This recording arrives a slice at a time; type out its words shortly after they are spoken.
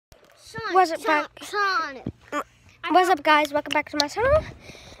What's up, guys? Welcome back to my channel.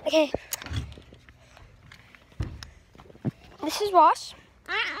 Okay. This is Ross.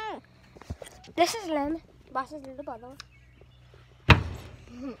 This is Lynn. Ross's little brother.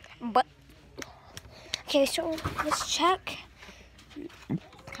 But okay, so let's check.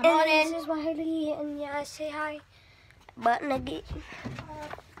 Come on in. This is Wiley, and yeah, say hi. But Nugget.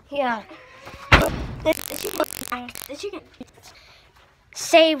 Yeah. The chicken.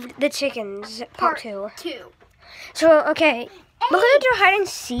 Save the chickens, part 2. 2. So okay, we're gonna do hide and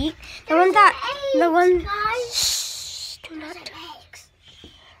seek. The one. Shh, do not.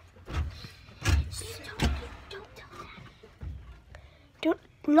 Do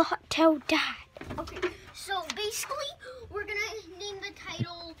not tell Dad. Okay, so basically, we're gonna name the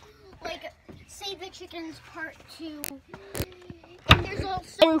title like "Save the Chickens Part 2." And there's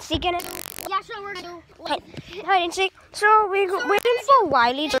also Hide and seek in it. yeah, so we're gonna do like Hide and seek. So we're waiting for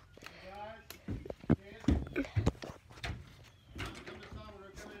Wiley. Okay.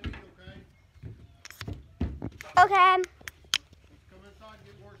 Come inside,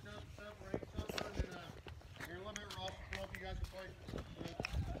 get worked up, separate supper, and then here, let me Ross pull up. You guys can play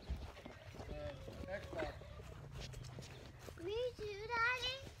Xbox. me too,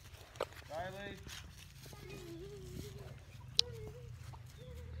 Daddy. Riley.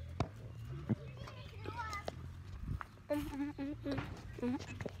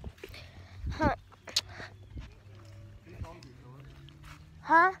 Huh?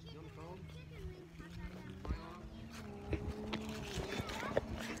 Huh?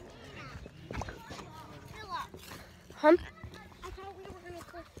 Huh? I thought we were gonna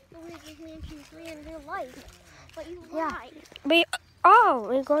play Luigi's Mansion 3 in real life, but you Yeah. lied.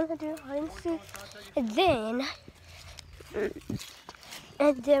 We're going to do hide and seek, and then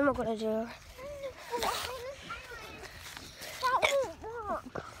we're gonna do. That won't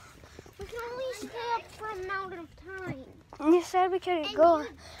work. We can only stay up for an amount of time. You said we could go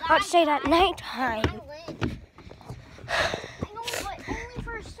outside at nighttime. I know, but only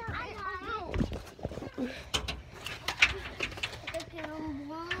for a certain amount.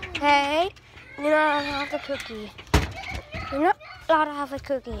 Hey, you're not allowed to have the cookie. You're not allowed to have the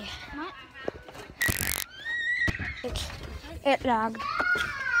cookie. What? It lagged.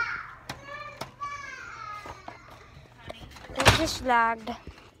 It just lagged.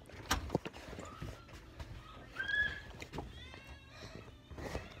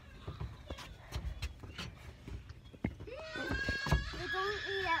 We don't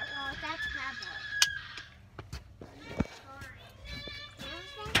eat at all. That's habit.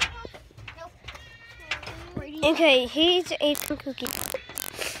 Nope. Okay, he's eating cookie.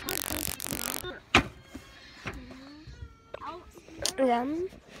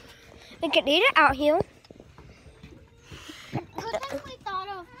 We can eat it out here. Good thing we thought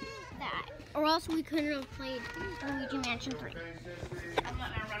of that, or else we couldn't have played Luigi Mansion 3. I'm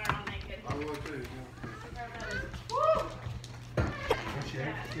not gonna run around naked. I will too.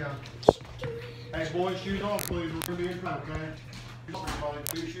 Yeah. Hey, boys, shoes on, please. We're gonna be in front, okay? Everybody,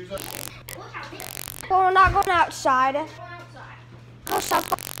 do your shoes up. Well, we're not going outside. Go outside.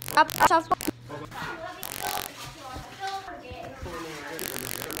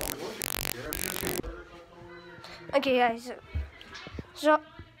 Okay, guys. So,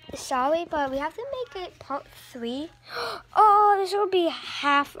 sorry, but we have to make it part 3. Oh, this will be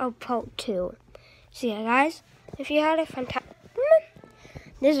half of part 2. So, yeah, guys, if you had a fantastic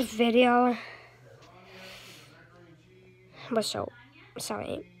this video was so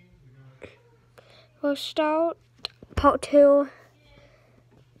sorry. We'll start part 2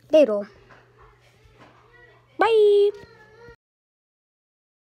 later. Bye.